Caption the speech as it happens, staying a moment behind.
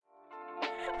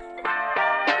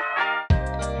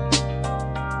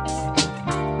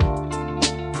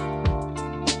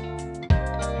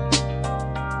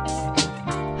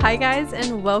Hi guys,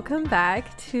 and welcome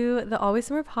back to the Always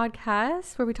Summer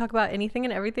podcast, where we talk about anything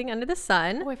and everything under the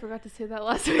sun. Oh, I forgot to say that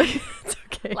last week. It's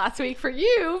okay. Last week for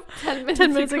you, 10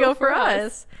 minutes ago for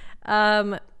us.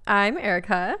 I'm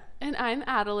Erica. And I'm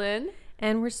Adeline.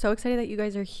 And we're so excited that you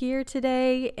guys are here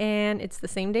today. And it's the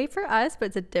same day for us, but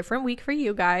it's a different week for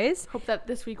you guys. Hope that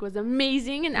this week was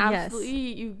amazing and absolutely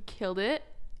you killed it.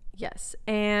 Yes.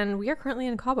 And we are currently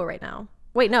in Cabo right now.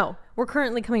 Wait, no. We're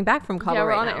currently coming back from Cabo right now. Yeah,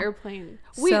 we're on an airplane.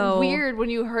 Weird. When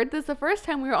you heard this the first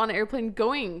time, we were on an airplane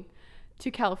going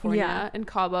to California and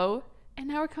Cabo. And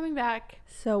now we're coming back.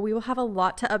 So we will have a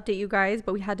lot to update you guys,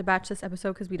 but we had to batch this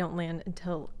episode because we don't land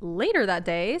until later that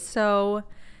day. So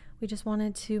we just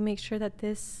wanted to make sure that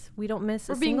we don't miss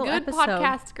a single episode. We're being good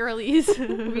podcast girlies.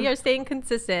 We are staying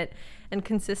consistent, and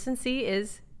consistency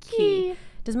is key.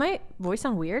 Does my voice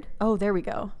sound weird? Oh, there we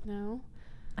go. No.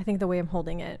 I think the way I'm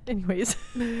holding it. Anyways.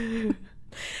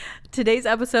 Today's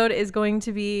episode is going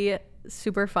to be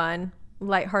super fun.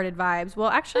 Lighthearted vibes. Well,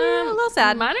 actually, a little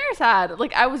sad. Mine are sad.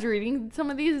 Like, I was reading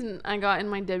some of these and I got in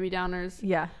my Debbie Downers.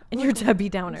 Yeah, in your Debbie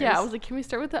Downers. Yeah, I was like, can we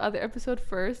start with the other episode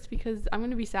first? Because I'm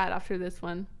going to be sad after this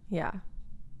one. Yeah.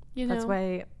 You know? That's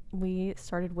why we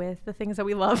started with the things that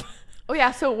we love. Oh,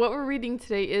 yeah. So what we're reading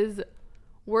today is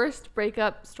worst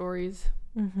breakup stories.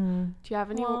 Mm-hmm. Do you have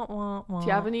any? Do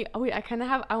you have any? Oh, wait,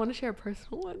 I want to share a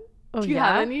personal one. Oh, do you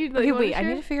have any? Okay, wait. I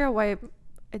need to figure out why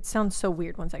it sounds so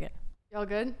weird. One second. Y'all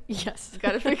good? Yes.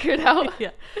 Gotta figure it out.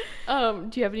 Yeah.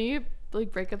 Do you have any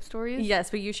like breakup stories? Yes,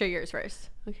 but you share yours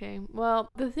first. Okay.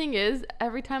 Well, the thing is,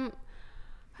 every time,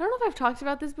 I don't know if I've talked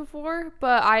about this before,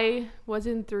 but I was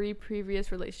in 3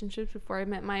 previous relationships before I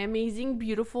met my amazing,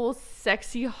 beautiful,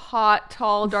 sexy, hot,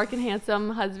 tall, dark, and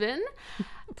handsome husband.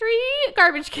 3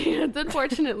 garbage cans,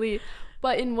 unfortunately.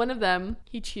 But in one of them,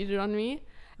 he cheated on me.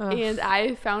 Ugh. And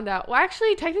I found out, well,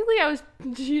 actually, technically, I was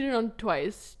cheated on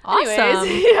twice. Awesome.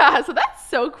 Anyways, yeah, so that's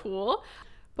so cool.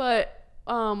 But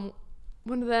one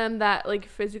of them that, like,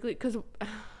 physically, because...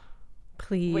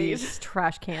 Please,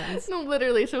 trash cans. No,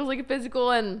 literally. So it was, like,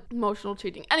 physical and emotional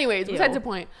cheating. Anyways, besides the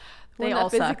point. They all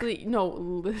physically, suck. No,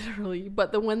 literally.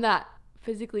 But the one that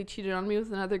physically cheated on me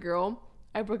with another girl,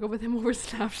 I broke up with him over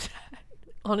Snapchat.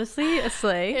 Honestly, a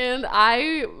slay. And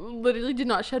I literally did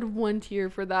not shed one tear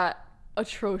for that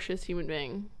atrocious human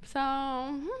being. So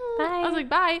I was like,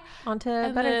 bye. On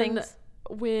to better things.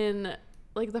 When,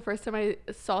 like, the first time I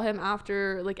saw him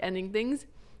after, like, ending things,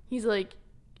 he's like,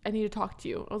 I need to talk to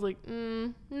you. I was like,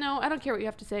 no, I don't care what you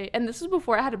have to say. And this was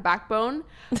before I had a backbone.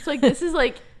 So, like, this is,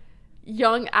 like,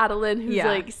 young Adeline who's,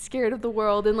 like, scared of the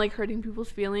world and, like, hurting people's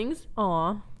feelings.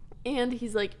 Aw. And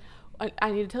he's like,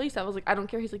 I need to tell you stuff. I was like, I don't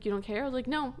care. He's like, you don't care? I was like,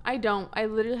 no, I don't. I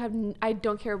literally I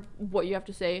don't care what you have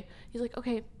to say. He's like,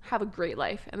 okay, have a great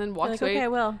life. And then walks away. Okay,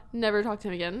 well. Never talk to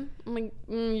him again. I'm like,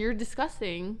 you're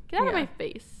disgusting. Get out of my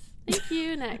face. Thank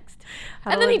you. Next.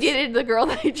 And then he dated the girl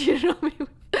that he cheated on me with.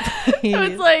 So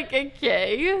it's like,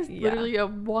 okay. Literally a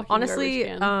walking honestly,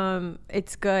 garbage can.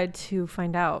 it's good to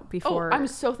find out before. Oh, I'm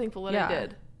so thankful that I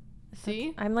did.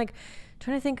 See? I'm like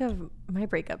trying to think of my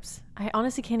breakups. I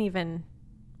honestly can't even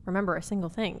remember a single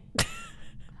thing.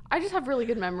 I just have really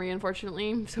good memory,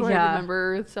 unfortunately. So I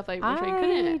remember stuff I wish I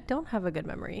couldn't. I don't have a good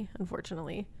memory,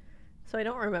 unfortunately. So I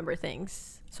don't remember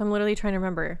things. So I'm literally trying to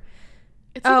remember.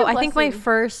 It's like I think my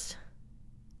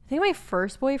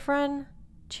first boyfriend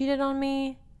cheated on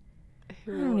me.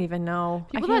 Who? I don't even know.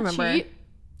 People I can't that remember.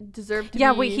 Cheat deserve to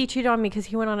be... wait, he cheated on me because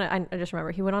he went on I just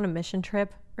remember he went on a mission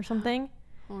trip or something.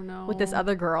 Oh no. With this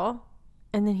other girl.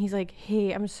 And then he's like,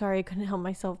 hey, I'm sorry, I couldn't help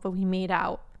myself, but we made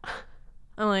out.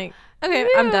 I'm like, okay,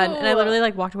 Ew. I'm done. And I literally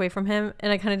like walked away from him,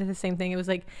 and I kind of did the same thing. It was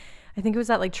like, I think it was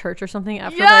at like church or something.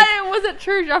 After it was at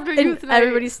church after youth night.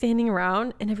 Everybody's standing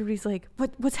around, and everybody's like,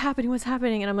 what's happening? What's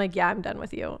happening? And I'm like, yeah, I'm done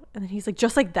with you. And then he's like,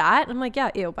 just like that? And I'm like,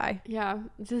 yeah, ew, bye. Yeah,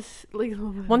 just like.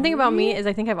 One thing about me is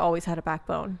I think I've always had a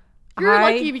backbone. You're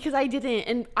lucky because I didn't,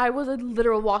 and I was a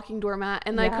literal walking doormat,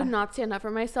 and I could not stand up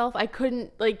for myself. I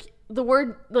couldn't, like, the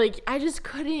word, like, I just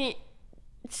couldn't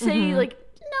say, like,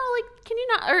 no, like, can you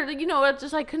not, or, like, you know, it's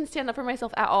just, I couldn't stand up for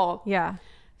myself at all. Yeah.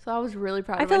 So I was really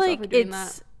proud of myself for doing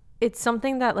that. It's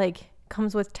something that, like,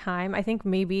 comes with time. I think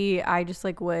maybe I just,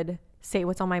 like, would say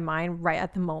what's on my mind right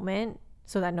at the moment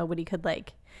so that nobody could,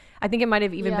 like, I think it might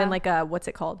have even been, like, what's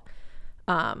it called?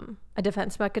 A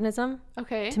defense mechanism.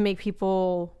 Okay. To make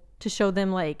people, to show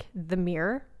them, like, the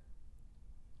mirror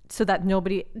so that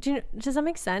nobody, does that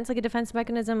make sense? Like, a defense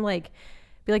mechanism, like,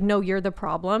 be like, no, you're the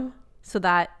problem, so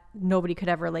that nobody could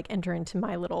ever, like, enter into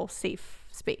my little safe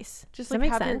space. Just, does like, that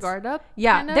make have sense? your guard up?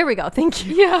 Yeah, kinda? There we go. Thank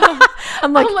you. Yeah.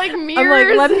 I'm like,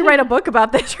 mirrors. let me write a book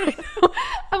about this right now.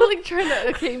 I'm, like, trying to,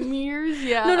 okay, mirrors,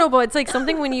 yeah. No, but it's, like,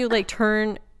 something when you, like,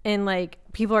 turn and, like,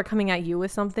 people are coming at you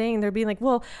with something and they're being like,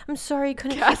 well, I'm sorry, I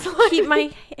couldn't keep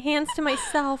my hands to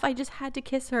myself, I just had to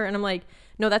kiss her. And I'm like,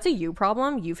 no, that's a you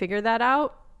problem. You figure that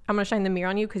out. I'm gonna shine the mirror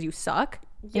on you because you suck.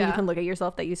 And you can look at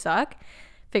yourself that you suck.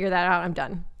 Figure that out. I'm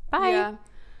done. Bye.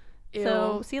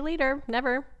 So see you later.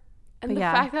 Never. And the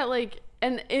fact that like,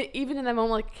 and even in that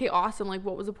moment, like, okay, awesome, like,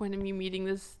 what was the point of me meeting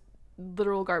this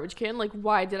literal garbage can? Like,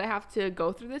 why did I have to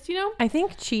go through this, you know? I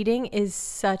think cheating is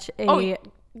such a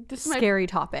scary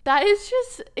topic. That is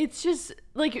just, it's just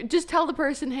like, just tell the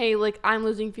person, hey, like, I'm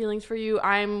losing feelings for you,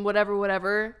 I'm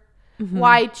whatever.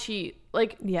 Why cheat?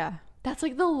 Like, that's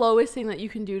like the lowest thing that you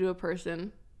can do to a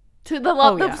person, to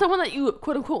someone that you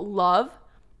quote unquote love.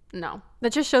 No,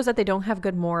 that just shows that they don't have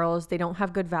good morals, they don't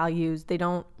have good values, they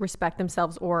don't respect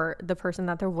themselves or the person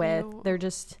that they're with. They're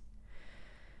just,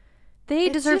 they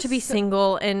deserve to be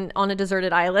single and on a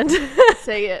deserted island.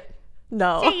 Say it.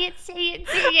 No, say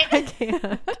it. I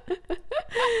can't.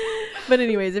 But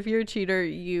anyways, if you're a cheater,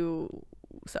 you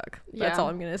suck. That's all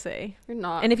I'm gonna say. You're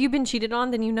not. And if you've been cheated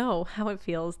on, then you know how it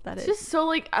feels. It's just so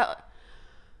like,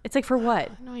 it's like, for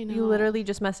what? No, I know. You literally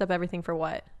just messed up everything for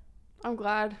what? I'm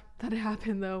glad that it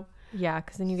happened though. Yeah,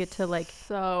 because then you get to like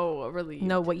so relieved.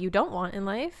 Know what you don't want in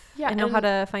life. Yeah, and know how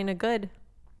to find a good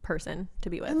person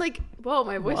to be with. And like, whoa,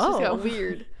 my voice just got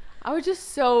weird. I was just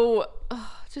so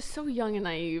young and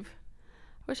naive.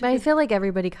 But I feel like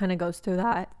everybody kind of goes through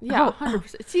that. Yeah,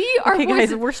 100%. See, our okay,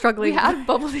 guys, we're struggling. We had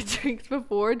bubbly drinks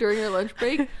before during our lunch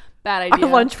break. Bad idea.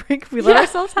 Our lunch break. We let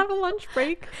ourselves have a lunch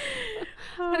break.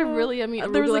 I had a really yummy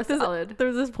there was salad. There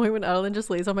was this point when Adeline just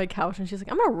lays on my couch and she's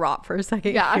like, I'm gonna rot for a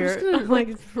second. Yeah, here. I'm just gonna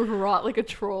like rot like a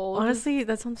troll. Honestly,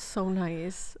 that sounds so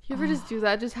nice. You ever just do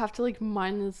that? Just have to like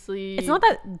mindlessly. It's not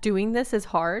that doing this is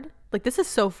hard. Like, this is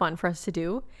so fun for us to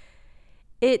do.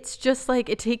 It's just like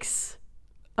it takes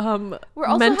we're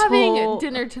also having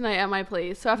dinner tonight at my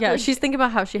place, so after she's thinking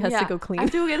about how she has to go clean. I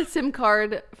have to go get a SIM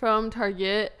card from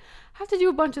Target. I have to do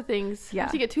a bunch of things. I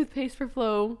have to get toothpaste for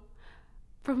Flo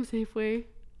from Safeway.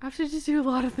 I have to just do a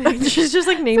lot of things. She's just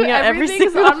like naming out everything.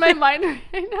 Everything's on my mind right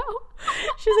now.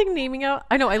 She's like naming out.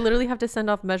 I know. I literally have to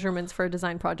send off measurements for a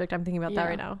design project. I'm thinking about that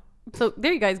right now. So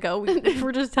there you guys go.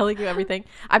 We're just telling you everything.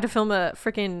 I have to film a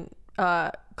freaking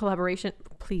collaboration.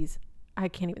 Please. I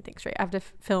can't even think straight. I have to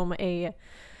film a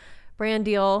brand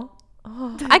deal.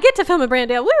 Oh, I get to film a brand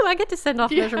deal. Woo! I get to send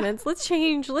off measurements. Let's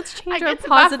change our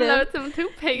positive. I get to some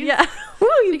toothpaste. Yeah.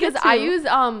 Woo, because I use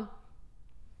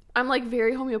I'm like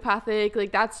very homeopathic.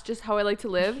 Like, that's just how I like to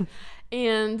live.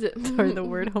 And sorry, the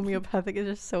word homeopathic is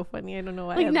just so funny. I don't know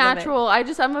why. Like, natural.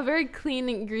 I'm a very clean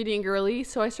ingredient girly.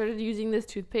 So I started using this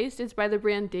toothpaste. It's by the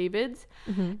brand David's.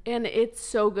 And it's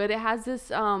so good. It has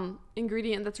this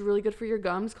ingredient that's really good for your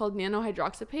gums called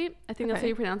nanohydroxypate. I think that's how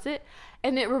you pronounce it.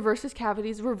 And it reverses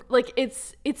cavities. Like,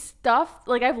 it's stuff.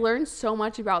 Like, I've learned so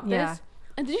much about this. Yeah.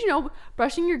 And did you know,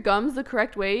 brushing your gums the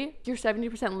correct way, you're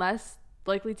 70% less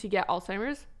likely to get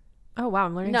Alzheimer's? Oh, wow.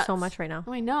 I'm learning so much right now.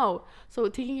 Oh, I know. So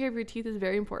taking care of your teeth is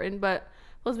very important. But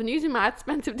I've been using my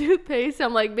expensive toothpaste.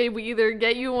 I'm like, babe, we either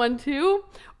get you one too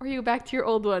or you go back to your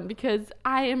old one because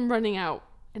I am running out.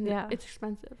 And it's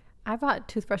expensive. I bought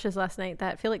toothbrushes last night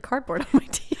that feel like cardboard on my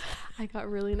teeth. I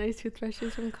got really nice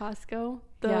toothbrushes from Costco.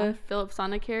 The Philips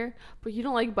Sonicare. But you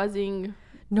don't like buzzing,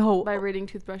 vibrating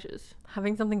toothbrushes.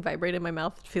 Having something vibrate in my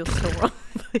mouth feels so wrong,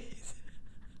 please.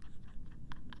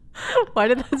 Why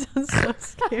did that sound so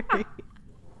scary?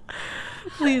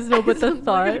 Please no, but the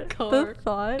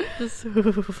thought just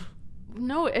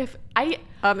no, if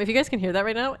you guys can hear that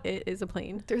right now, it is a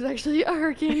plane. There's actually a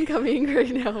hurricane coming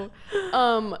right now.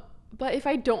 But if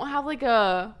I don't have like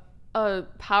a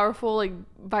powerful like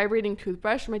vibrating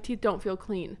toothbrush, my teeth don't feel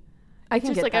clean. I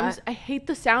can just get that. I hate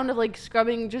the sound of like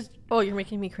scrubbing. Just you're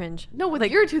making me cringe. No, with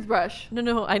like your toothbrush.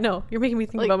 No, I know you're making me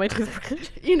think about my toothbrush.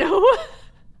 You know.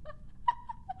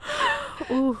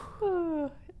 Ooh,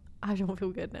 I don't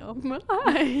feel good now.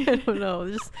 I don't know.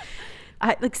 Just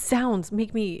like sounds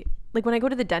make me like when I go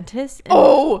to the dentist.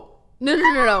 No.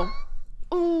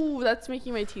 Oh, that's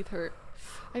making my teeth hurt.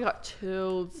 I got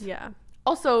chills. Yeah.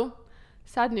 Also,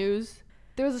 sad news.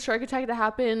 There was a shark attack that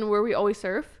happened where we always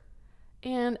surf,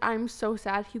 and I'm so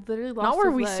sad. He literally lost. Not where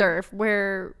his we leg. Surf.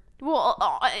 Where? Well,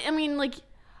 I mean, like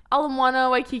Ala Moana,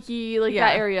 Waikiki, like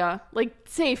that area, like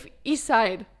safe east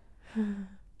side.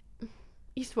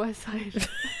 East west side.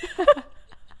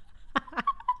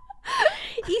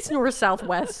 East, north, south,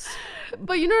 west.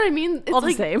 But you know what I mean? It's all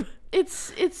like, the same.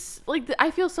 It's like I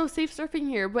feel so safe surfing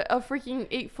here, but a freaking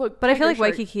 8-foot. But I feel like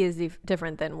Waikiki is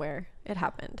different than where it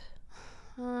happened.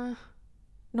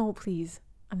 No, please.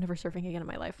 I'm never surfing again in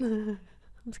my life. I'm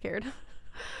scared.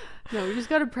 No, you just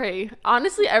gotta pray.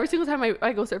 Honestly, every single time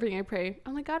I go surfing, I pray.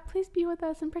 I'm like, God, please be with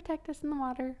us and protect us in the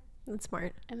water. That's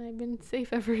smart. And I've been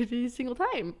safe every single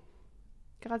time.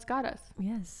 God's got us.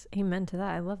 Yes, amen to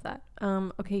that. I love that.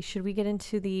 Okay, should we get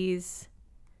into these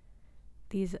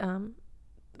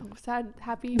sad,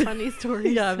 happy, funny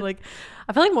stories? Yeah,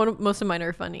 I feel like most of mine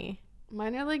are funny.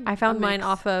 Mine are like, I found mine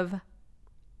off of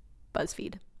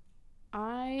BuzzFeed.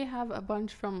 I have a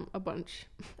bunch from a bunch.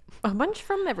 A bunch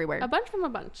from everywhere. A bunch from a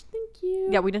bunch. Thank you.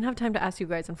 Yeah, we didn't have time to ask you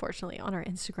guys, unfortunately, on our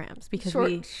Instagrams because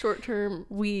short term.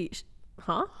 We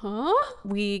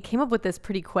came up with this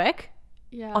pretty quick.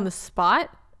 Yeah. On the spot,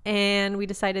 and we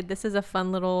decided this is a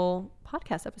fun little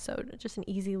podcast episode, just an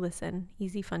easy listen,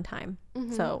 easy fun time.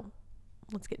 So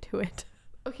let's get to it.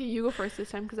 Okay, you go first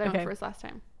this time because I went first last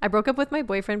time. I broke up with my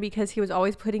boyfriend because he was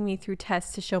always putting me through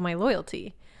tests to show my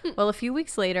loyalty. Well, a few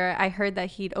weeks later, I heard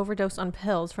that he'd overdosed on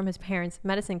pills from his parents'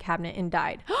 medicine cabinet and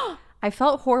died. I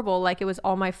felt horrible, like it was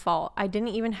all my fault. I didn't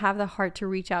even have the heart to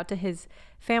reach out to his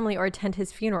family or attend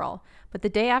his funeral. But the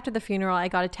day after the funeral, I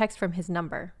got a text from his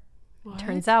number. What?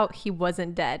 Turns out he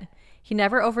wasn't dead. He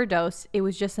never overdosed. It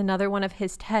was just another one of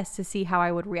his tests to see how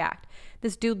I would react.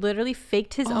 This dude literally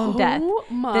faked his own death,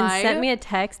 then sent me a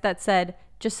text that said,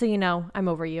 "Just so you know, I'm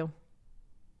over you."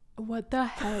 What the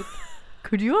heck?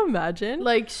 Could you imagine?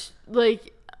 Like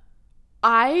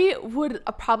I would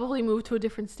probably move to a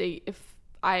different state if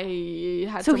I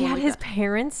had. So he had his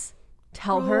parents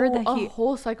tell her that a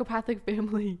whole psychopathic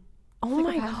family. Oh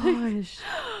my gosh.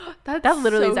 That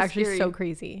literally so is actually scary. so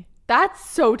crazy. That's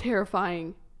so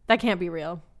terrifying. That can't be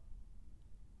real.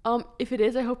 If it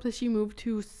is, I hope that she moved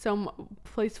to some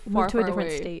place far to a different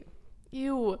away. state.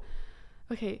 Ew.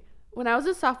 Okay. When I was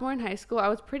a sophomore in high school, I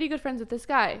was pretty good friends with this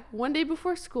guy. One day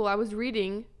before school, I was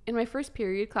reading in my first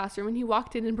period classroom and he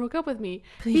walked in and broke up with me.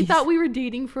 Please. He thought we were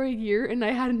dating for a year and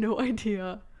I had no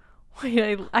idea.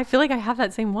 Wait, I feel like I have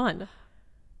that same one.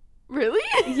 Really?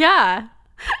 Yeah.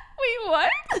 Wait,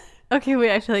 what? Okay,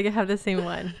 wait, I feel like I have the same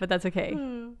one, but that's okay.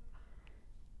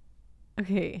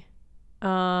 Okay.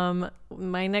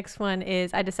 My next one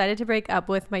is I decided to break up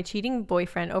with my cheating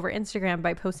boyfriend over Instagram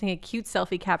by posting a cute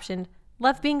selfie captioned,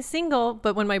 "Love being single,"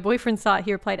 but when my boyfriend saw it,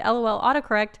 he replied, "LOL,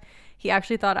 autocorrect." He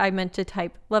actually thought I meant to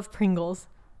type, "Love Pringles."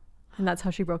 And that's how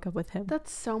she broke up with him.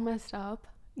 That's so messed up.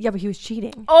 Yeah, but he was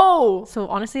cheating. Oh! So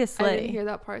honestly, a slay. I didn't hear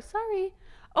that part. Sorry.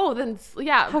 Oh, then,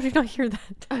 yeah. How did you not hear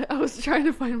that? I was trying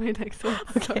to find my next one.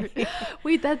 Okay. Sorry.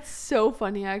 Wait, that's so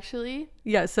funny, actually.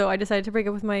 Yeah, so I decided to break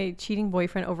up with my cheating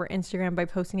boyfriend over Instagram by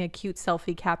posting a cute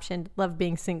selfie captioned, "Love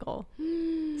being single."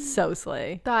 So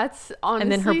slay. That's honestly...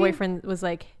 And then her boyfriend was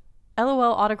like,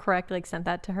 "LOL, autocorrect," like sent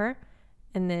that to her.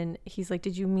 And then he's like,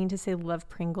 "Did you mean to say love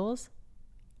Pringles?"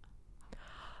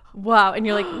 Wow. And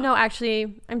you're like, "No,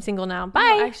 actually, I'm single now. Bye."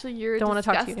 No, actually, you're Don't a want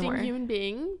to talk to you disgusting anymore. human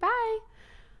being. Bye.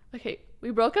 Okay,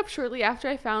 we broke up shortly after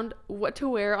I found what to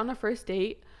wear on a first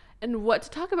date and what to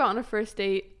talk about on a first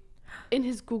date in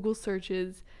his Google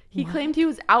searches. He claimed he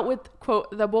was out with,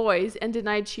 quote, "the boys" and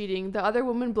denied cheating. The other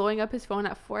woman blowing up his phone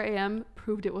at 4 a.m.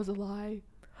 proved it was a lie.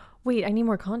 Wait, I need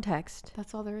more context.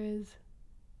 That's all there is.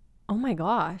 Oh my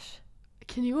gosh.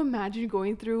 Can you imagine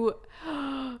going through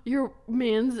your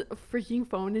man's freaking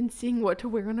phone and seeing what to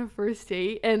wear on a first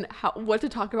date and what to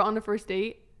talk about on a first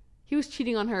date? He was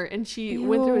cheating on her and she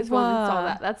went through his phone and saw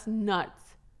that. That's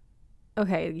nuts.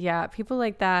 Okay, yeah. People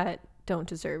like that don't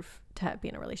deserve to be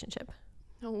in a relationship.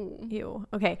 Oh. Ew.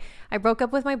 Okay. I broke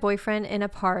up with my boyfriend in a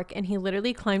park and he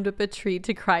literally climbed up a tree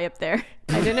to cry up there.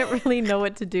 I didn't really know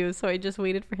what to do, so I just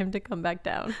waited for him to come back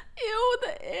down. Ew,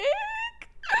 the ick.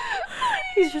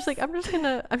 He's just like, I'm just a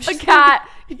gonna cat.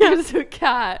 Yeah, just a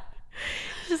cat.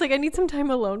 He's just like, "I need some time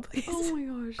alone, please." Oh my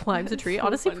gosh. Climbs a tree. So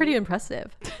Honestly, funny. pretty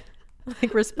impressive.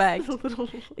 Like, respect. A little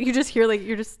You just hear, like,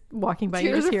 you're just walking by. tears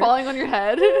You just are hear falling on your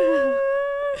head.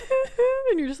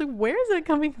 and you're just like, where is it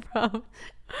coming from?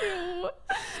 Ew.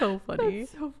 So funny.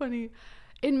 That's so funny.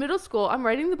 In middle school, I'm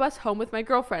riding the bus home with my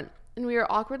girlfriend, and we are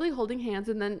awkwardly holding hands,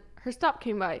 and then her stop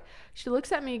came by. She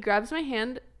looks at me, grabs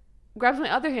my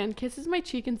other hand, kisses my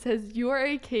cheek, and says, "You are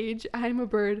a cage, I'm a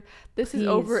bird. This is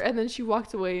over," and then she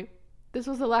walks away. This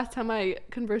was the last time I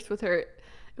conversed with her. It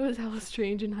was hella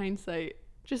strange in hindsight.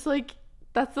 Just like,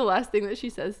 that's the last thing that she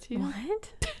says to you.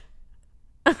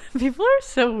 What? People are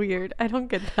so weird. I don't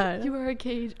get that. You are a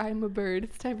cage, I'm a bird.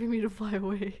 It's time for me to fly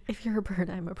away. If you're a bird,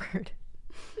 I'm a bird.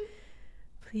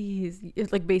 Please.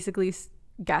 It's like basically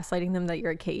gaslighting them that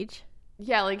you're a cage.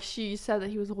 Yeah, like she said that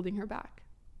he was holding her back.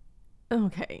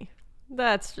 Okay.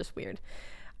 That's just weird.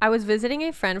 I was visiting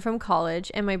a friend from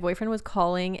college and my boyfriend was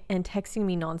calling and texting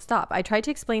me nonstop. I tried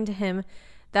to explain to him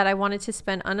that I wanted to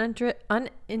spend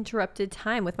uninterrupted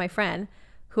time with my friend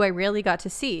who I rarely got to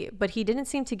see, but he didn't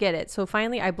seem to get it. So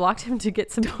finally, I blocked him to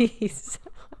get some peace.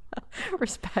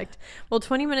 Respect. Well,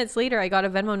 20 minutes later, I got a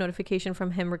Venmo notification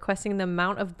from him requesting the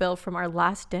amount of bill from our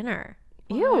last dinner.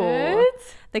 Ew. What?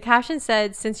 The caption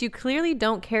said, "Since you clearly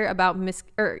don't care about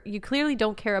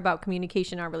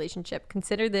communication in our relationship,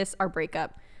 consider this our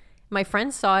breakup." My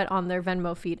friends saw it on their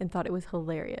Venmo feed and thought it was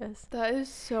hilarious. That is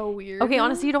so weird. Okay,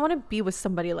 honestly, you don't want to be with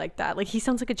somebody like that. Like, he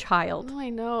sounds like a child. No, I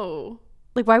know.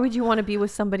 Like, why would you want to be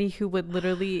with somebody who would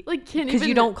literally, Like, can't because even,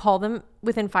 you don't call them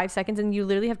within 5 seconds and you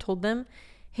literally have told them,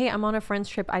 hey, I'm on a friend's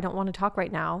trip. I don't want to talk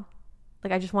right now.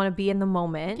 Like, I just want to be in the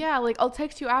moment. Yeah, like, I'll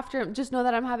text you after. Just know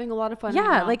that I'm having a lot of fun. Yeah,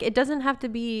 right now. like, it doesn't have to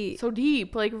be so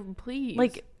deep. Like, please.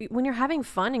 like, when you're having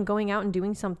fun and going out and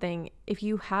doing something, if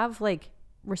you have like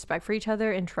respect for each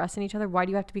other and trust in each other, why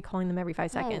do you have to be calling them every 5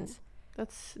 seconds?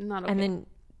 That's not okay. And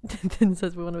then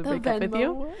says we want to break up with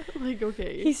you. Like,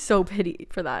 okay. He's so petty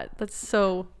for that. That's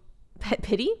so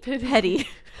petty. Petty.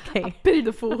 Okay. Pity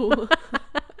the fool.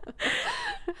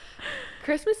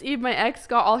 Christmas Eve, my ex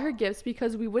got all her gifts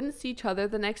because we wouldn't see each other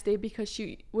the next day because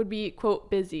she would be,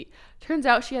 quote, busy. Turns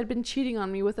out she had been cheating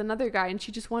on me with another guy and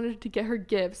she just wanted to get her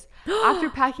gifts. After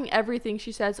packing everything,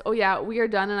 she says, oh yeah, we are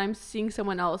done and I'm seeing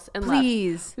someone else, and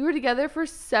Please. left. We were together for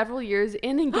several years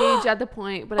and engaged at the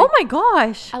point, but Oh my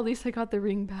gosh. at least I got the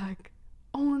ring back.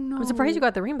 Oh no. I'm surprised you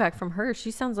got the ring back from her. She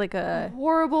sounds like a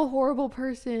horrible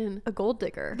person. a gold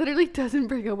digger. Literally doesn't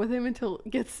break up with him until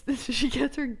she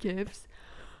gets her gifts.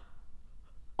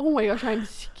 Oh my gosh, I'm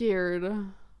scared.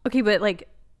 Okay, but like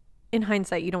in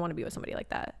hindsight, you don't want to be with somebody like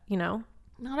that, you know?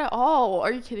 Not at all.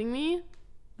 Are you kidding me?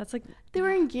 That's like, They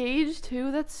were engaged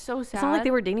too. That's so sad. it's not like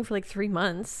they were dating for like 3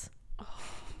 months.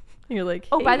 You're like,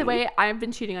 Oh, by the hey. way, I've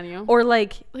been cheating on you. Or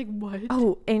like, Like what?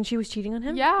 oh, and she was cheating on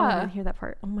him? Yeah. Oh, I didn't hear that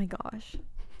part. Oh my gosh.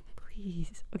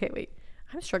 Please. Okay, wait.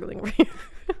 I'm struggling over here.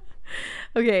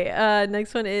 Okay,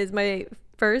 next one is my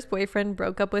first boyfriend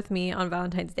broke up with me on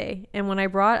Valentine's Day. And when I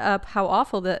brought up how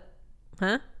awful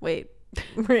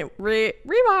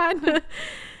rewind.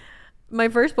 My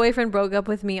first boyfriend broke up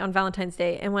with me on Valentine's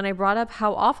Day. And when I brought up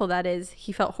how awful that is,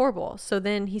 he felt horrible. So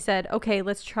then he said, okay,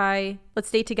 let's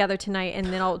stay together tonight and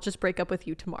then I'll just break up with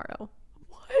you tomorrow.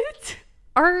 What?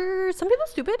 Are some people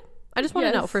stupid? I just want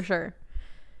to know for sure.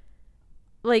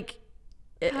 Like,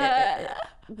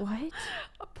 what?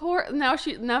 Poor now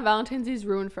Valentine's Day is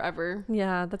ruined forever.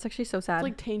 Yeah, that's actually so sad. It's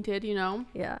like tainted, you know?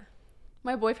 Yeah.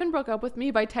 My boyfriend broke up with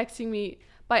me by texting me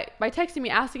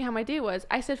asking how my day was.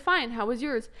 I said, fine, how was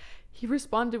yours? He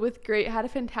responded with, great, had a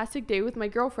fantastic day with my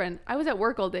girlfriend. I was at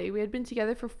work all day. We had been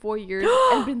together for 4 years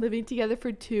and been living together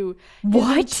for 2.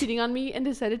 What? He was cheating on me and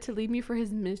decided to leave me for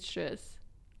his mistress.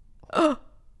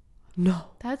 No.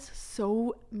 That's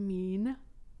so mean.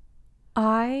 It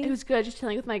I was good just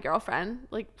chilling with my girlfriend.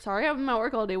 Like, sorry, I'm at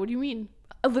work all day. What do you mean?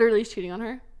 Literally he's cheating on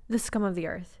her. the scum of the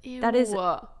earth. Ew. That is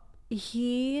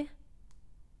he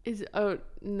is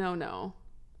no.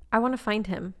 I want to find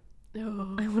him.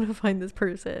 No. I want to find this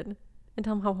person and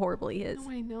tell him how horrible he is.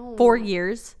 No, I know. 4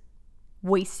 years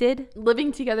wasted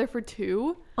Living together for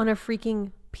 2. on a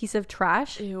freaking piece of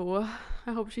trash. Ew.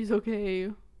 I hope she's okay.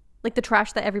 Like the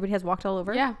trash that everybody has walked all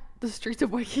over. Yeah, the streets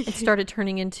of Waikiki. It started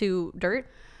turning into dirt.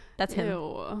 That's him.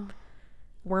 Ew.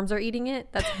 Worms are eating it.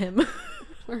 That's him.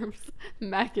 Worms,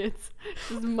 maggots,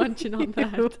 just munching on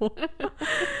that.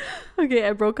 Okay,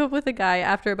 I broke up with a guy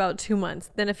after about 2 months.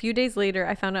 Then a few days later,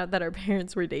 I found out that our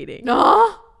parents were dating.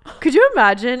 No. Could you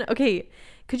imagine? Okay,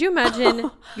 could you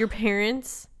imagine your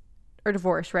parents are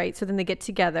divorced, right? So then they get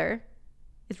together.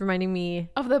 It's reminding me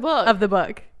Of the book. of the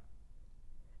book.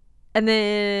 And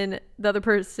then the other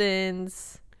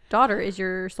person's daughter is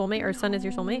your soulmate or son is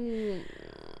your soulmate.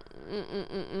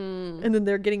 And then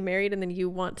they're getting married and then you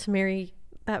want to marry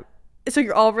that. So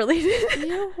you're all related.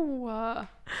 Ew. I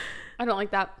don't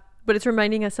like that. But it's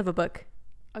reminding us of a book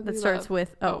Ugly that starts love.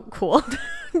 with, cool.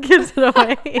 Gives it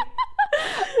away.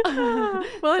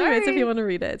 Well, anyways, if Sorry. you want to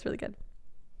read it, it's really good.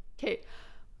 Okay.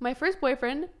 My first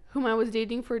boyfriend, whom I was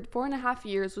dating for 4.5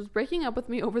 years, was breaking up with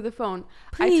me over the phone.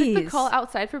 I took the Please. call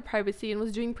outside for privacy and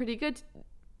was doing pretty good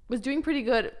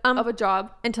of a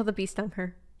job. Until the bee stung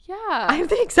her. Yeah. I have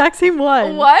the exact same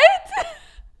one. What?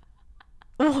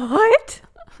 What?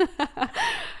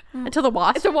 Until the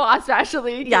wasp. It's a wasp,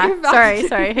 actually. Yeah, Get your facts.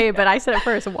 sorry. Hey, but I said it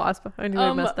first, a wasp. I knew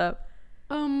I messed up.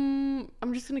 I'm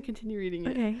just gonna continue reading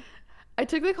it. Okay. I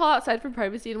took the call outside for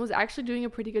privacy and was actually doing a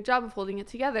pretty good job of holding it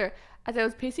together. As I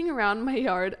was pacing around my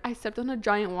yard, I stepped on a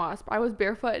giant wasp. I was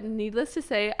barefoot, and needless to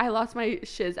say, I lost my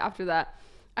shiz after that.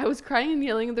 I was crying and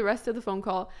yelling the rest of the phone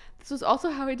call. This was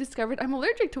also how I discovered I'm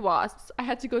allergic to wasps. I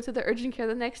had to go to the urgent care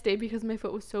the next day because my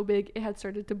foot was so big it had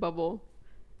started to bubble.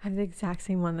 I have the exact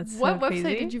same one. That's What so website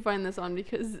crazy. did you find this on?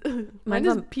 Because mine Mine's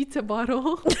is on- Pizza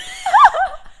Bottle.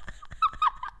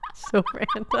 So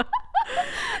random. Those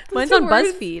Mine's two on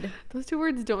words- BuzzFeed. Those two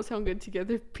words don't sound good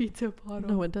together. Pizza Bottle.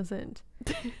 No, it doesn't.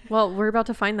 Well, we're about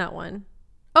to find that one.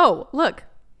 Oh, look.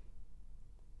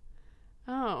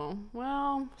 Oh,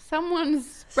 well,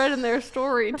 someone's spreading their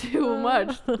story too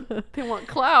much. They want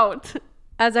clout.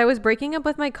 As I was breaking up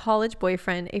with my college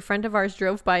boyfriend, a friend of ours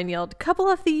drove by and yelled, "Couple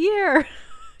of the year."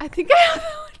 I think I have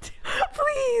that one too.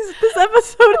 Please. This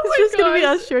episode is my just going to be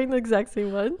gosh. us sharing the exact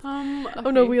same one. Okay. Oh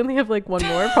no, we only have like one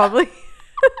more probably.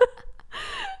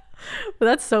 But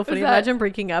that's so funny. that- Imagine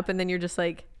breaking up and then you're just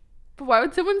like, But why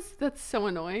would someone? That's so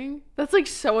annoying. That's like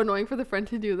so annoying for the friend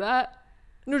to do that.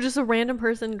 no, just a random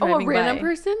person Oh, driving a random by.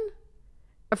 person?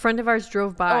 A friend of ours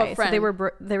drove by, so friend.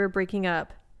 they were breaking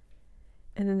up,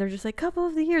 and then they're just like, "Couple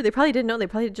of the year." They probably didn't know. They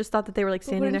probably just thought that they were like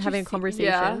standing there Wouldn't you having a see-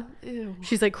 conversation. Yeah. Ew.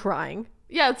 She's like crying.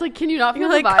 Yeah, it's like, can you not feel You're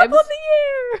the like, vibes? "Couple of the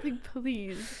year." Like,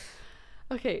 please.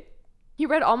 Okay. He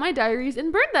read all my diaries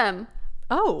and burned them.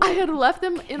 Oh, I had left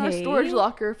them in our storage Okay.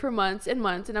 locker for months and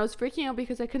months, and I was freaking out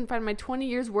because I couldn't find my 20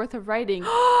 years worth of writing.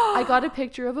 I got a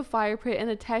picture of a fire pit and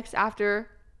a text after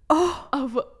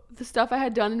of the stuff I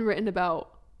had done and written about.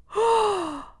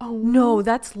 Oh no,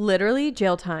 that's literally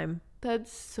jail time.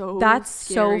 That's so That's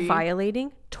scary. so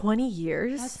violating. 20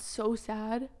 years. That's so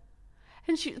sad.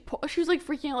 And she was like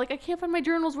freaking out, like, I can't find my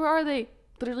journals. Where are they?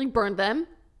 Literally burned them.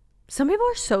 Some people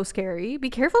are so scary. Be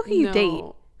careful who you No. date.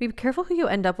 Be careful who you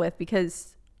end up with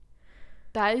because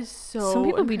That is so. some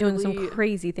people be doing some incredibly-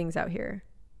 crazy things out here.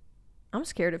 I'm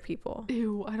scared of people.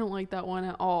 Ew, I don't like that one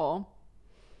at all.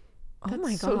 Oh That's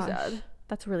my so gosh. sad.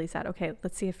 That's really sad. Okay,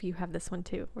 let's see if you have this one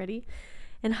too. Ready?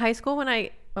 In high school when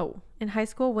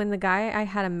the guy I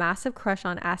had a massive crush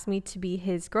on asked me to be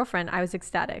his girlfriend, I was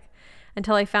ecstatic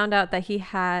until I found out that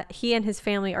he and his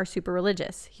family are super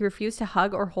religious. He refused to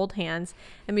hug or hold hands,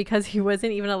 and because he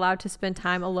wasn't even allowed to spend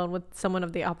time alone with someone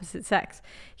of the opposite sex,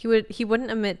 he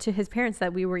wouldn't admit to his parents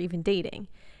that we were even dating.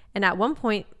 And at one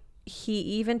point he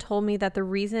even told me that the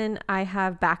reason I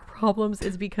have back problems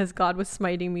is because God was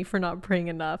smiting me for not praying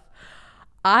enough.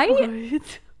 I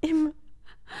What? am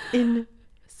in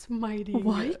Smiting.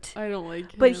 What? I don't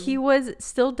like him. But he was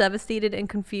still devastated and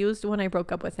confused when I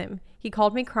broke up with him. He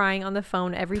called me crying on the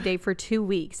phone every day for 2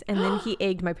 weeks, and then he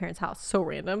egged my parents' house. So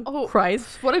random. Oh, Cries,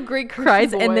 What a great Christian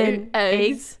cries, boy. and then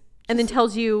eggs. eggs, and then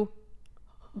tells you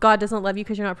God doesn't love you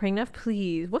because you're not praying enough.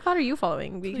 Please, what God are you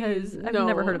following? Because Please, I've no.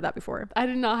 never heard of that before. I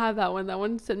did not have that one. That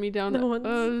one sent me down. That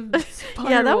one's- Spiral.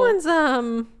 Yeah, that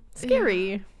one's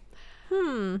scary.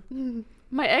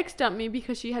 My ex dumped me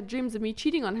because she had dreams of me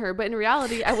cheating on her, but in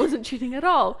reality, I wasn't cheating at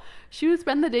all. She would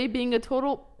spend the day being a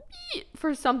total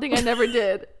for something I never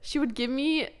did. She would give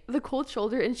me the cold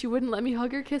shoulder and she wouldn't let me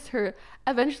hug or kiss her.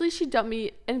 Eventually, she dumped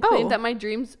me and claimed Oh. that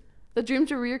the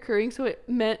dreams were reoccurring, so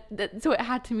it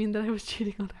had to mean that I was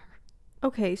cheating on her.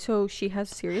 Okay, so she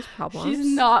has serious problems. She's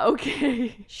not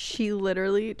okay. She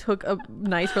literally took a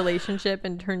nice relationship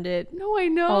and turned it. No, I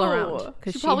know. All around,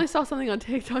 'cause She she- probably saw something on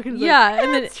TikTok and was Yeah, like,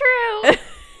 and then- it's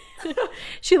true.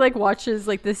 She like watches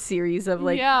like this series of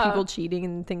like Yeah. people cheating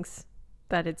and thinks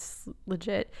that it's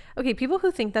legit. Okay, people who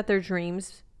think that their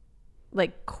dreams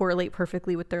like correlate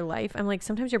perfectly with their life. I'm like,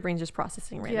 sometimes your brain's just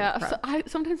processing random Yeah, crap. so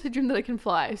sometimes I dream that I can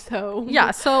fly, so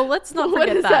Yeah, so let's not what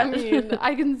forget does that. that mean?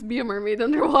 I can be a mermaid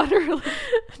underwater. Like,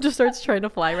 Just starts trying to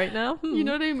fly right now. you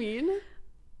know what I mean?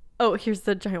 Oh, here's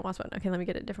the giant wasp one. Okay, let me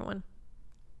get a different one.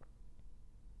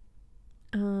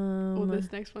 Oh,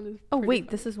 this next one is. Oh pretty wait,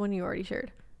 this is one you already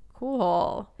shared.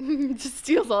 Cool. funny. Just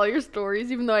steals all your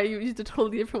stories, even though I used a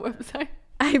totally different website.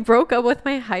 I broke up with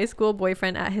my high school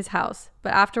boyfriend at his house,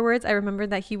 but afterwards I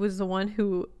remembered that he was the one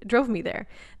who drove me there.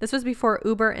 This was before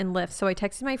Uber and Lyft, so I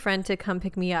texted my friend to come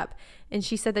pick me up, and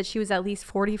she said that she was at least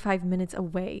 45 minutes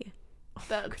away.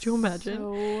 That's Could you imagine?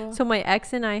 So... So my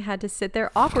ex and I had to sit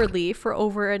there awkwardly for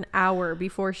over an hour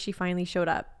before she finally showed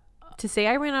up. To say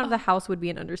I ran out of the house would be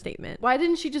an understatement. Why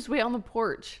didn't she just wait on the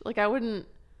porch? Like, I wouldn't.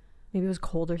 Maybe it was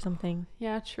cold or something.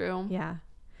 Yeah, true. Yeah.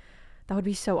 That would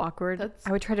be so awkward. That's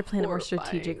I would try to plan it more horrifying.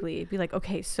 strategically. Be like,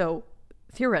 okay, so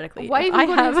theoretically, Why if even I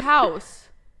go have to his house?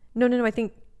 No, I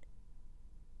think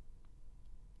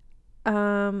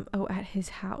at his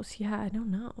house. Yeah, I don't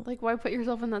know. Like, why put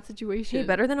yourself in that situation? Hey,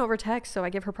 better than over text, so I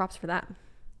give her props for that.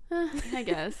 I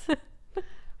guess.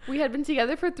 We had been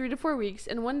together for 3 to 4 weeks,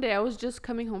 and one day I was just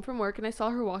coming home from work and I saw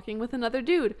her walking with another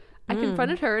dude. I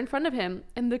confronted her in front of him,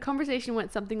 and the conversation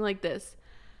went something like this.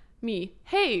 Me,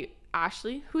 hey,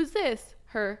 Ashley, who's this?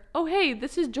 Her, oh, hey,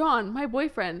 this is John, my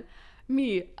boyfriend.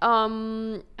 Me,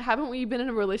 haven't we been in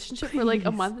a relationship for like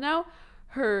a month now?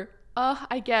 Her,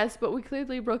 I guess, but we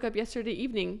clearly broke up yesterday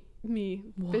evening.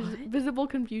 Visible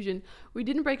confusion. We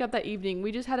didn't break up that evening.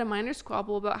 We just had a minor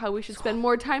squabble about how we should spend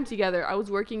more time together. I was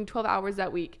working 12 hours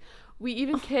that week. We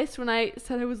even kissed when I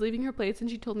said I was leaving her place and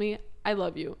she told me, I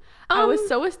love you. I was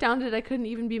so astounded I couldn't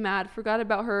even be mad. Forgot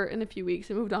about her in a few weeks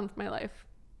and moved on with my life.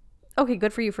 Okay,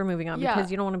 good for you for moving on because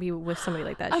you don't want to be with somebody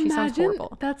like that. She sounds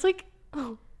horrible. That's like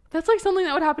something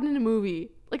that would happen in a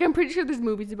movie. Like, I'm pretty sure there's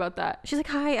movies about that. She's like,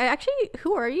 hi,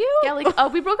 who are you? Yeah,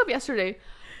 like, we broke up yesterday.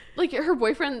 Like, her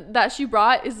boyfriend that she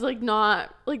brought is like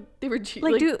not like they were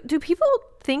cheating. Like, do people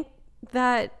think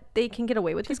that they can get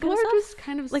away with this kind of stuff? Just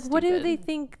kind of like stupid. What do they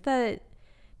think that?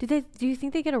 Do you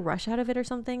think they get a rush out of it or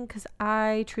something? Because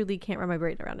I truly can't wrap my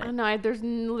brain around it. No, there's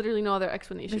literally no other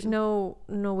explanation. There's no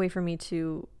way for me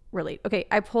to relate. Okay,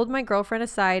 I pulled my girlfriend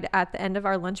aside at the end of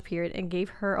our lunch period and gave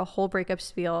her a whole breakup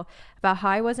spiel about how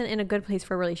I wasn't in a good place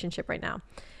for a relationship right now.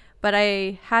 But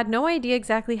I had no idea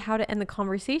exactly how to end the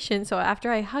conversation, so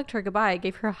after I hugged her goodbye, I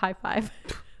gave her a high five.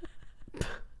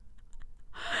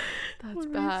 That's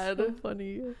bad. So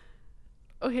funny.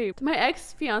 Okay, my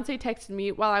ex-fiance texted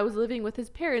me while I was living with his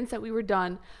parents that we were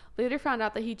done. Later found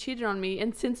out that he cheated on me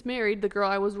and since married the girl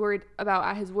I was worried about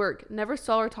at his work. Never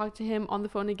saw or talked to him on the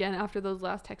phone again after those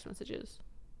last text messages.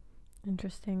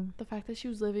 Interesting. The fact that she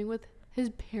was living with his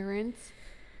parents.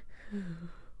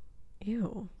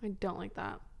 Ew. I don't like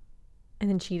that. And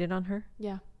then cheated on her?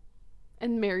 Yeah.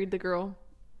 And married the girl.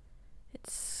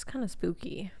 It's kind of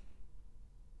spooky.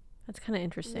 That's kind of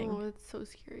interesting. Oh, it's so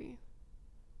scary.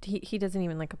 He doesn't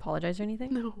even like apologize or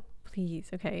anything? No.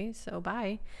 Please. Okay, so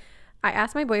bye. I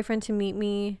asked my boyfriend to meet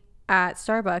me at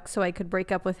Starbucks so I could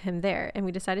break up with him there, and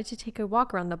we decided to take a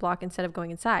walk around the block instead of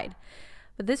going inside.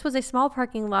 But this was a small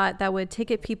parking lot that would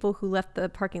ticket people who left the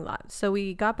parking lot. So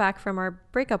we got back from our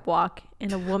breakup walk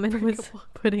and a woman was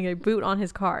putting a boot on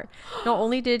his car. Not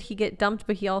only did he get dumped,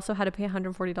 but he also had to pay a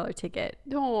 $140 ticket.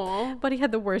 Aww. But he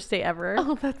had the worst day ever.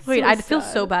 Oh, that's Wait, so I'd sad. feel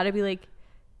so bad. I'd be like,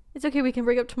 it's okay, we can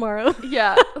break up tomorrow.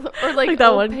 Yeah. Or like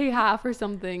that one. Pay half or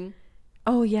something.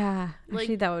 Oh, yeah. Like,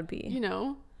 actually, that would be. You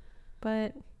know?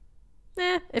 But,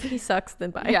 if he sucks,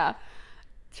 then bye. Yeah.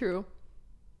 True.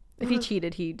 If he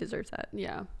cheated, he deserves that.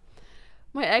 Yeah.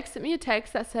 My ex sent me a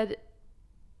text that said,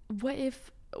 what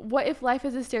if life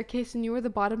is a staircase and you were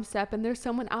the bottom step and there's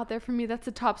someone out there for me that's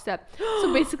the top step?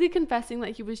 So basically confessing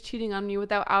that he was cheating on me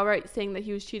without outright saying that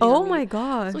he was cheating on me. Oh my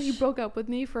gosh. So he broke up with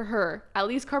me for her. At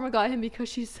least karma got him because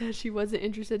she said she wasn't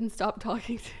interested and stopped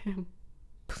talking to him.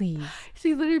 Please. So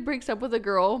he literally breaks up with a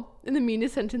girl in the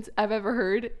meanest sentence I've ever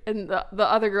heard. And the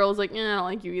other girl is like, I don't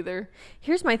like you either.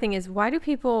 Here's my thing is, why do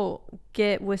people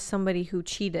get with somebody who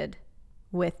cheated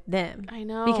with them? I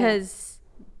know. Because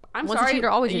once a cheater,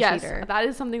 always a cheater. That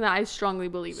is something that I strongly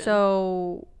believe in.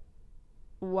 So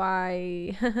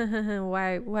why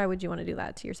would you want to do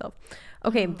that to yourself?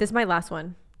 Okay, this is my last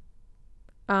one.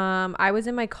 I was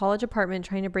in my college apartment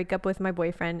trying to break up with my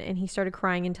boyfriend, and he started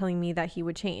crying and telling me that he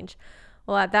would change.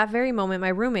 Well, at that very moment, my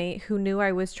roommate, who knew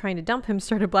I was trying to dump him,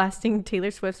 started blasting Taylor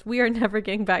Swift's "We Are Never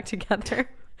Getting Back Together"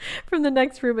 from the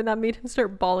next room, and that made him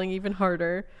start bawling even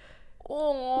harder.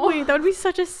 Oh, wait, that would be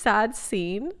such a sad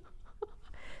scene.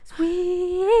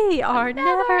 We are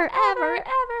never, ever,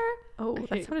 ever. Oh,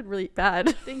 okay. That sounded really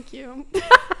bad. Thank you.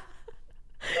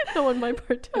 That one, my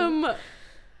part too.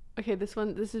 Okay, this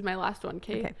is my last one.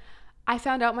 Okay. I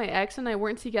found out my ex and I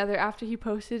weren't together after he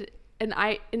posted an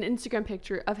Instagram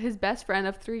picture of his best friend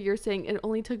of 3 years saying it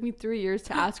only took me 3 years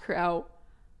to ask her out.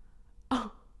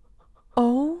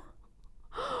 Oh.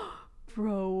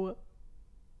 Bro.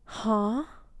 Huh?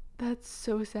 That's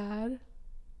so sad.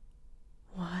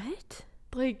 What?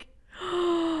 Like,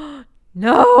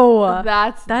 no.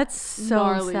 That's so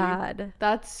gnarly. sad.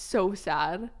 That's so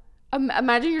sad.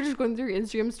 Imagine you're just going through your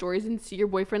Instagram stories and see your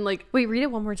boyfriend like... Wait, read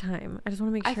it one more time. I just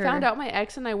want to make sure. I found out my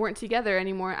ex and I weren't together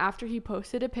anymore after he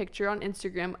posted a picture on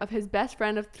Instagram of his best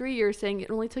friend of 3 years saying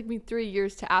it only took me 3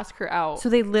 years to ask her out. So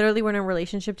they literally were in a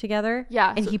relationship together?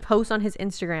 Yeah. And he posts on his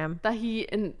Instagram that he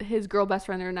and his girl best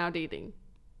friend are now dating.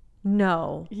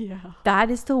 No. Yeah.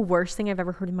 That is the worst thing I've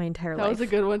ever heard in my entire life. That was a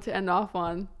good one to end off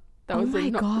on. That was my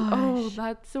gosh. Oh,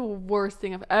 that's the worst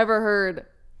thing I've ever heard.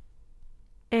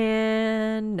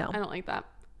 And no. I don't like that.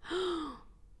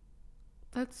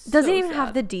 That's doesn't so even sad.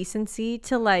 have the decency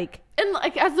to like, and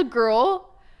like as a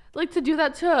girl, like to do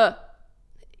that to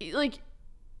like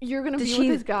you're gonna be with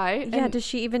this guy. Yeah, does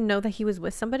she even know that he was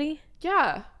with somebody?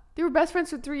 Yeah. They were best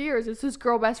friends for 3 years. It's his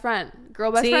girl best friend.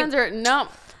 Girl best friends are no.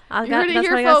 You heard it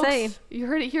here, folks. You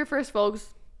heard it here first, folks.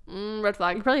 Red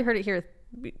flag. You probably heard it here.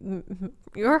 You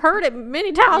heard it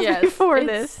many times before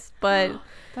this, but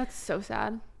that's so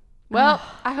sad. Well,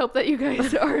 I hope that you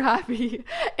guys are happy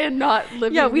and not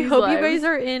living Yeah, we these hope lives. you guys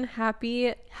are in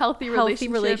happy, healthy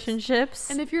relationships.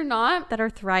 And if you're not, that are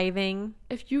thriving.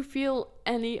 if you feel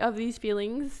any of these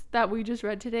feelings that we just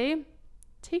read today,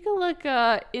 take a look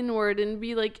inward and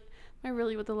be like, am I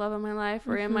really with the love of my life,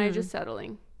 or am I just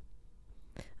settling?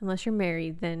 Unless you're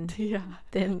married, then Yeah.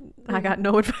 then I got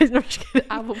no advice. No, I'm just kidding.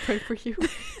 I will pray for you.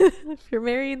 If you're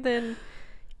married, then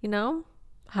I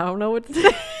don't know what to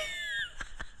say.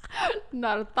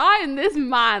 Not a thought in this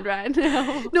mind right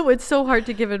now. No, it's so hard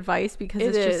to give advice because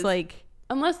it's just like,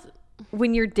 unless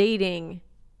when you're dating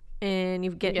and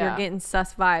you're getting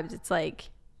sus vibes, it's like,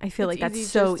 I feel like that's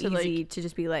so easy to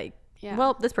just be like,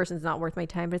 well, this person's not worth my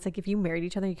time. But it's like, if you married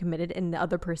each other, you committed, and the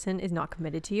other person is not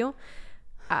committed to you,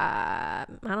 I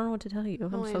don't know what to tell you.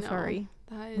 I'm so sorry.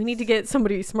 We need to get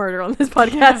somebody smarter on this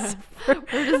podcast. Yeah.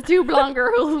 We're just two blonde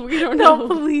girls. We don't know. No,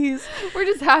 please. We're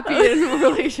just happy in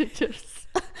relationships.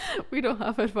 We don't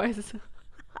have advice.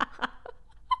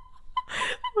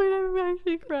 Wait, I'm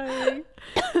actually crying.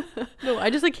 No, I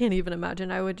just can't even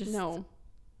imagine. I would just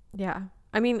Yeah.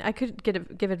 I mean, I could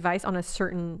give advice on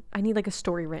I need a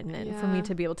story written in for me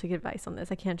to be able to give advice on this.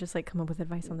 I can't just come up with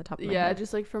advice on the top of my head. Yeah,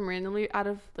 just from randomly out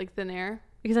of thin air.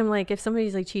 Because I'm if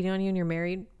somebody's cheating on you and you're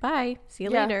married, bye, see you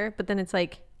later. But then it's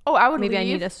oh, I would maybe leave,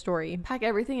 I need a story. Pack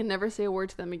everything and never say a word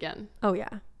to them again. Oh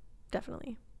yeah,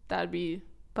 definitely. That'd be.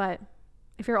 But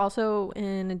if you're also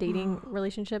in a dating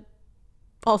relationship,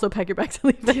 also pack your bags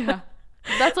and leave. Yeah,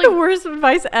 that's the worst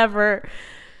advice ever.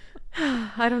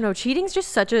 I don't know. Cheating's just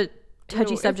such a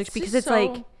touchy subject because it's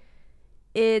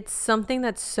it's something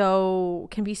that's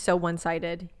can be so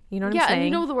one-sided. You know what I'm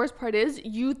saying? Yeah, and the worst part is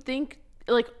you think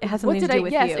it has something to do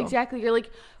with you. Yes, exactly. You're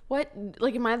what?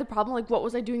 Am I the problem? What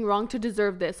was I doing wrong to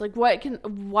deserve this? Why?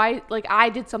 I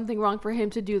did something wrong for him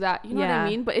to do that. You know what I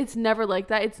mean? But it's never like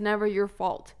that. It's never your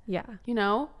fault. Yeah.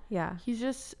 Yeah. He's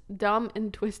just dumb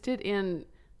and twisted and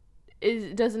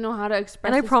doesn't know how to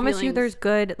express. And I promise feelings. you, there's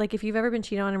good. If you've ever been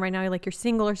cheated on and right now you're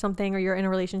single or something, or you're in a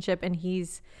relationship and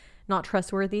he's not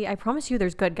trustworthy, I promise you,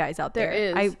 there's good guys out there.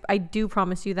 There is. I do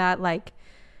promise you that.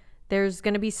 There's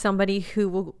going to be somebody who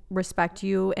will respect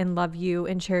you and love you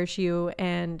and cherish you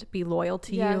and be loyal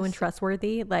to you and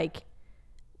trustworthy.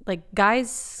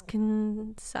 Guys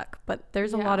can suck, but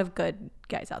there's a lot of good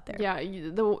guys out there. Yeah,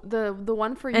 the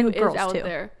one for you and is out too.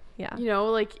 there. Yeah.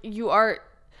 You are,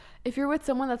 if you're with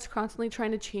someone that's constantly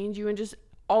trying to change you and just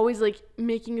always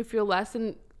making you feel less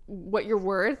than what you're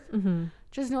worth,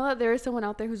 just know that there is someone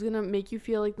out there who's going to make you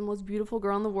feel like the most beautiful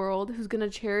girl in the world, who's going to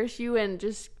cherish you and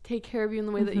just take care of you in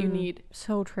the way that you need.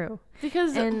 So true.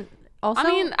 Because, and also, I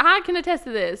mean, I can attest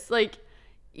to this. I've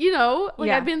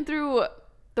been through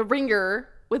the ringer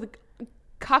with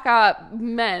caca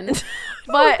men.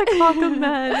 But the caca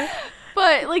men.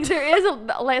 But there is a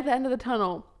light at the end of the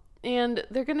tunnel. And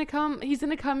they're going to come, he's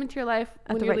going to come into your life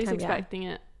when you're least expecting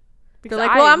it. They're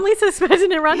well, I'm least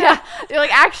expecting it right now. They're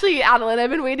actually, Adeline, I've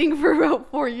been waiting for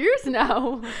about 4 years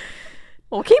now.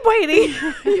 Well, keep waiting.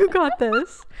 You got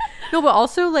this. No, but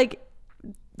also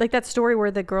that story where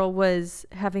the girl was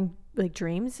having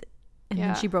dreams and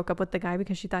then she broke up with the guy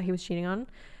because she thought he was cheating on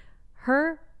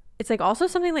her. It's also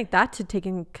something like that to take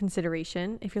in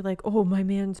consideration. If you're oh, my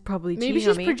man's probably cheating on me.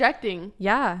 Maybe she's projecting.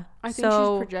 Yeah. I think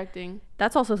she's projecting.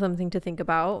 That's also something to think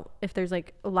about if there's a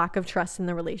lack of trust in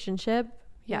the relationship.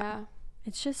 Yeah.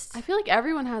 It's just, I feel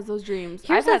everyone has those dreams.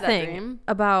 Here's I've had the thing that dream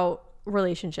about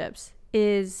relationships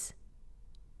is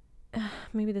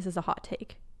maybe this is a hot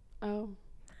take. Oh.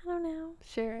 I don't know.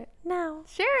 Share it. No.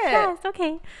 Share it. Yes,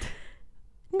 okay.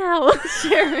 No.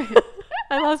 Share it.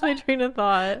 I lost my train of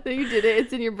thought. No, you did it.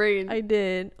 It's in your brain. I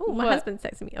did. Oh, my husband's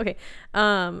texting me. Okay.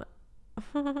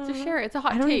 Just share it. It's a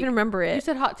hot take. I don't even remember it. You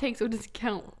said hot take, so it doesn't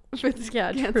count. It's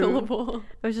cancelable. True.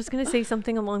 I was just going to say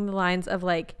something along the lines of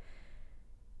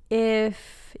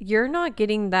if you're not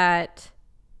getting that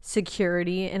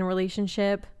security in a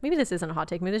relationship, maybe this isn't a hot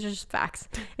take, maybe this is just facts.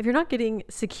 If you're not getting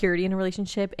security in a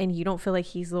relationship and you don't feel like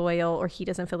he's loyal or he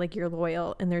doesn't feel like you're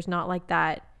loyal and there's not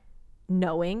that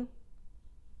knowing,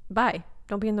 bye.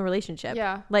 Don't be in the relationship.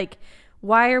 Yeah.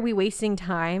 Why are we wasting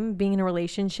time being in a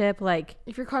relationship?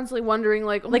 If you're constantly wondering,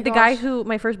 oh my the guy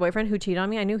my first boyfriend who cheated on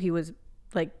me, I knew he was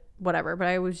whatever, but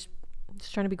I was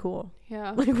just trying to be cool.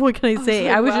 Yeah. What can I say?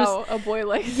 I was wow, just a boy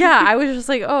likes me. I was just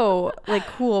oh,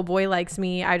 cool, boy likes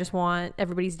me. I just want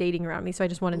everybody's dating around me, so I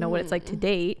just want to know what it's like to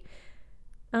date.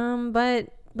 But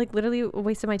literally a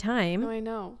waste of my time. No, I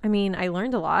know. I mean, I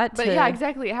learned a lot. But yeah,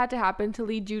 exactly. It had to happen to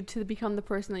lead you to become the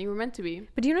person that you were meant to be.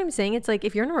 But do you know what I'm saying? It's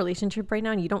if you're in a relationship right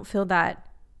now and you don't feel that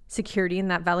security and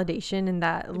that validation and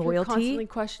that If you're loyalty, constantly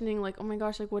questioning, like, oh my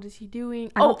gosh, like, what is he doing?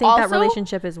 I don't think that also,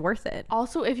 relationship is worth it.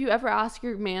 Also, if you ever ask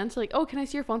your man to, like, oh, can I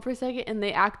see your phone for a second? And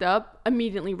they act up,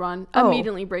 immediately run.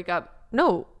 Immediately break up.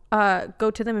 No,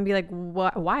 go to them and be like,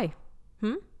 what? Why?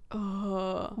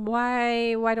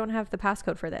 Why don't I have the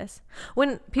passcode for this?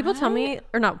 When people tell me,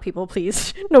 or not people,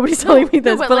 please, nobody's telling me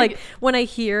this, but like when I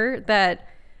hear that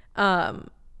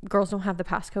girls don't have the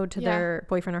passcode to their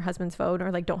boyfriend or husband's phone,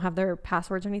 or like don't have their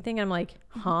passwords or anything, I'm like,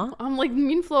 huh? I'm like,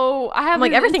 Mean Flow, I have, I'm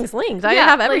like, everything's linked. I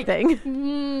have everything.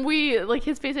 Like, we, like,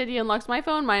 his Face ID unlocks my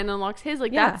phone, mine unlocks his,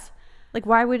 like, that's like,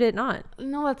 why would it not?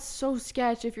 No, that's so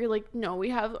sketch. If you're like, no, we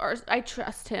have ours, I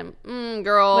trust him.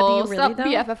 Girl, but do you really,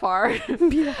 stop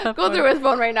BFFR. Go through his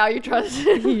phone right now. You trust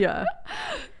him. Yeah.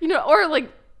 You know, or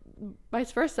like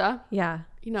vice versa. Yeah.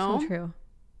 You know? So true.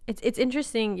 It's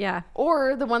interesting. Yeah.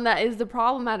 Or the one that is the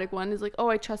problematic one is like, oh,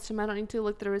 I trust him. I don't need to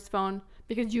look through his phone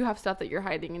because you have stuff that you're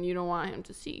hiding and you don't want him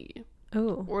to see.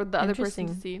 Oh. Or the other person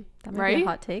to see. That might be a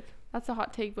hot take. That's a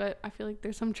hot take, but I feel like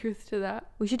there's some truth to that.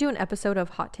 We should do an episode of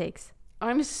hot takes.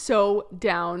 I'm so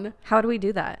down. How do we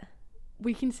do that?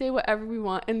 We can say whatever we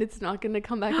want and it's not going to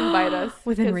come back and bite us.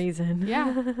 Within reason.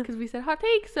 Yeah, because we said hot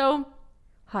take, so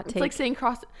hot take. It's like saying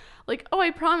like, oh,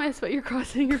 I promise, but you're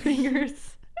crossing your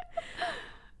fingers.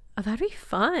 Oh, that'd be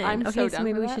fun. I'm okay, so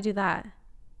maybe we should do that.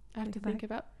 I have to think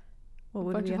about what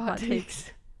would be a hot takes.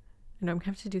 I know I'm going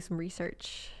to have to do some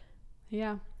research.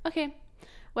 Yeah. Okay.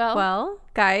 Well,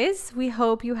 guys, we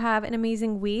hope you have an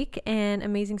amazing week and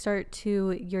amazing start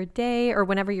to your day, or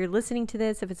whenever you're listening to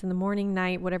this, if it's in the morning,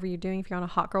 night, whatever you're doing. If you're on a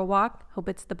hot girl walk, hope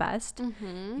it's the best.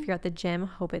 If you're at the gym,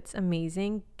 hope it's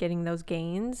amazing, getting those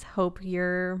gains. Hope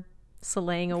you're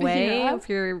slaying away. If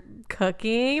you're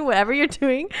cooking, whatever you're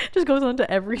doing, just goes on to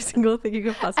every single thing you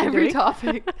could possibly do. Every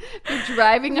topic. If you're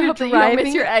driving, I hope that you don't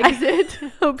miss your exit.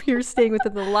 I hope you're staying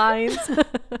within the lines.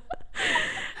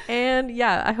 And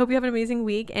yeah, I hope you have an amazing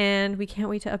week, and we can't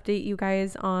wait to update you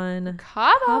guys on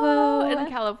Cabo and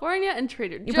California and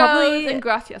Trader Joe's and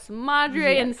Gracias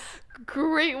Madre and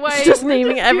Great White. Just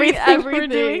naming everything we're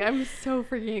doing. I'm so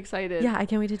freaking excited. Yeah, I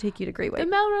can't wait to take you to Great White. The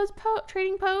Melrose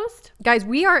Trading Post. Guys,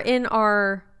 we are in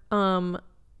our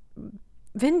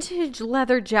vintage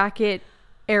leather jacket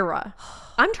era.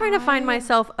 I'm trying to find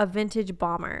myself a vintage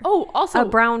bomber. Oh, also a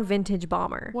brown vintage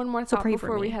bomber. One more thought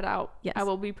before we head out. Yes. I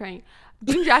will be praying.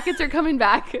 Jean jackets are coming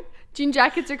back. Jean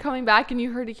jackets are coming back, and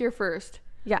you heard it here first.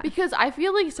 Yeah. Because I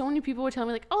feel like so many people would tell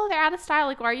me like, oh, they're out of style.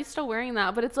 Like, why are you still wearing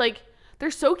that? But it's like,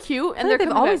 they're so cute, and they've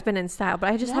always been in style,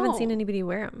 but I just haven't seen anybody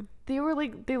wear them. They were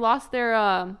like, they lost their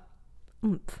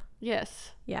oomph.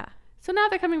 Yes. Yeah. So now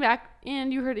they're coming back,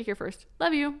 and you heard it here first.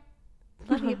 Love you.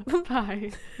 Love you.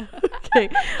 Bye. Okay.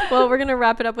 Well, we're going to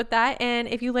wrap it up with that. And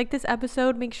if you like this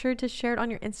episode, make sure to share it on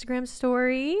your Instagram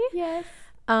story. Yes.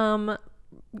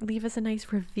 Leave us a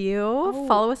nice review.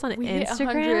 Follow us on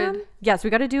Instagram. Yes, we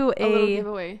got to do a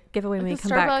little giveaway when we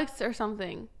come Starbucks back. or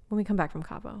something. When we come back from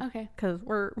Cabo. Okay. Because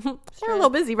we're a little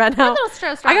busy right now. We're a little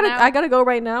stressed I gotta go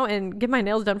right now and get my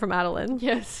nails done from Adeline.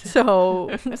 Yes. So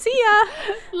see ya.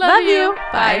 Love you.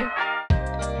 Bye.